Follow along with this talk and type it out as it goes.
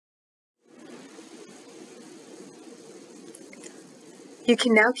You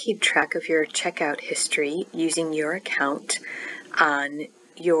can now keep track of your checkout history using your account on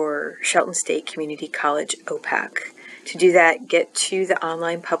your Shelton State Community College OPAC. To do that, get to the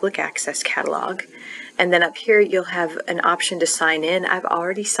online public access catalog, and then up here you'll have an option to sign in. I've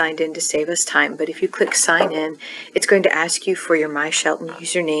already signed in to save us time, but if you click sign in, it's going to ask you for your My Shelton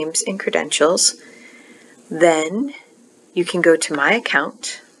usernames and credentials. Then you can go to My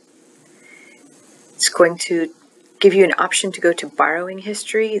Account. It's going to give you an option to go to borrowing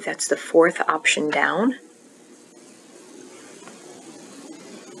history. That's the fourth option down.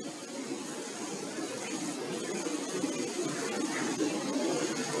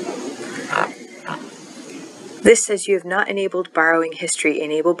 This says you have not enabled borrowing history.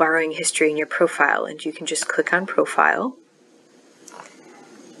 Enable borrowing history in your profile, and you can just click on profile.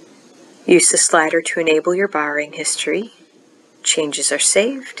 Use the slider to enable your borrowing history. Changes are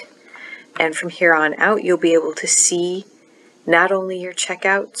saved. And from here on out, you'll be able to see not only your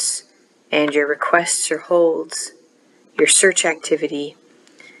checkouts and your requests or holds, your search activity,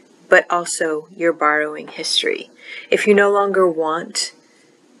 but also your borrowing history. If you no longer want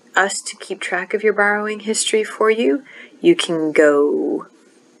us to keep track of your borrowing history for you, you can go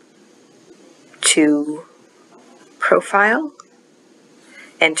to Profile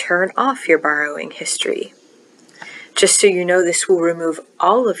and turn off your borrowing history. Just so you know, this will remove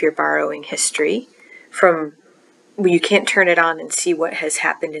all of your borrowing history from, you can't turn it on and see what has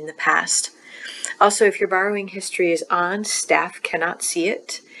happened in the past. Also, if your borrowing history is on, staff cannot see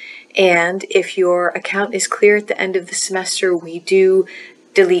it. And if your account is clear at the end of the semester, we do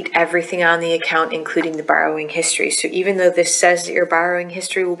delete everything on the account, including the borrowing history. So even though this says that your borrowing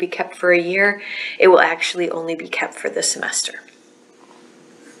history will be kept for a year, it will actually only be kept for the semester.